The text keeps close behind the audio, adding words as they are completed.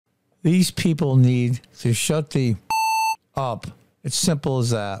These people need to shut the up. It's simple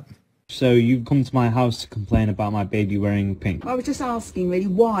as that. So you've come to my house to complain about my baby wearing pink? I was just asking really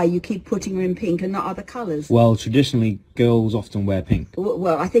why you keep putting her in pink and not other colours. Well, traditionally, girls often wear pink.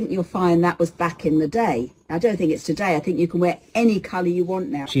 Well, I think you'll find that was back in the day. I don't think it's today. I think you can wear any colour you want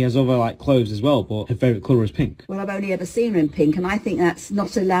now. She has other clothes as well, but her favourite colour is pink. Well, I've only ever seen her in pink, and I think that's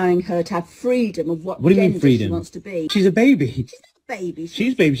not allowing her to have freedom of what do you mean gender freedom? she wants to be. She's a baby. She's not a baby.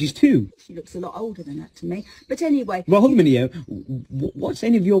 She's a baby, she's 2. She looks a lot older than that to me. But anyway... Well, hold a minute here. What's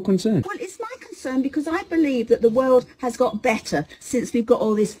any of your concern? Well, it's my concern because I believe that the world has got better since we've got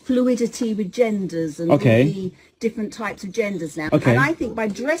all this fluidity with genders and all the different types of genders now. Okay. And I think by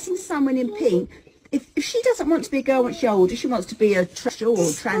dressing someone in pink, if she doesn't want to be a girl when she's older, she wants to be a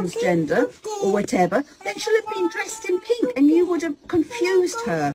transgender or whatever, then she'll have been dressed in pink and you would have confused her.